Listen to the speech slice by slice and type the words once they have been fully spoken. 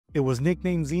It was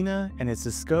nicknamed Xena, and its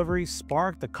discovery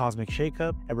sparked a cosmic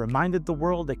shakeup and reminded the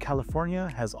world that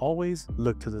California has always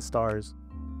looked to the stars.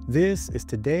 This is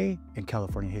Today in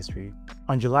California History.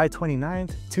 On July 29,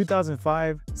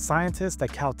 2005, scientists at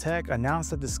Caltech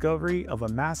announced the discovery of a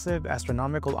massive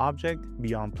astronomical object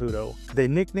beyond Pluto. They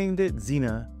nicknamed it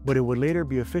Xena, but it would later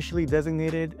be officially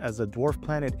designated as the dwarf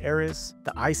planet Eris,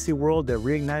 the icy world that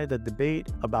reignited the debate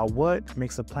about what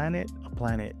makes a planet a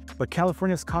planet. But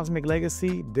California's cosmic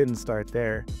legacy didn't start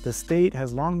there. The state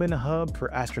has long been a hub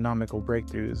for astronomical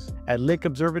breakthroughs. At Lick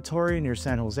Observatory near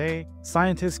San Jose,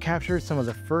 scientists captured some of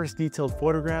the first detailed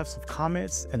photographs of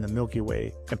comets and the Milky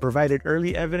Way, and provided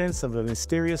early evidence of a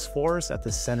mysterious force at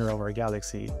the center of our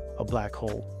galaxy, a black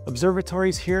hole.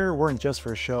 Observatories here weren't just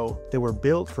for show, they were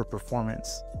built for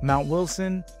performance. Mount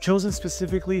Wilson, chosen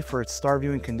specifically for its star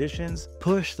viewing conditions,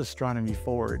 pushed astronomy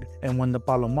forward, and when the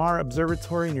Palomar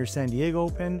Observatory near San Diego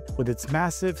opened, with its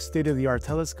massive state-of-the-art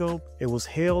telescope, it was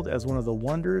hailed as one of the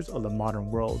wonders of the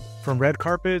modern world. From red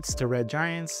carpets to red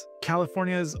giants,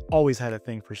 California's always had a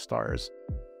thing for stars.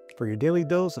 For your daily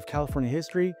dose of California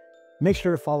history, make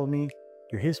sure to follow me,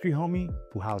 your history homie,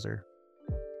 Howser.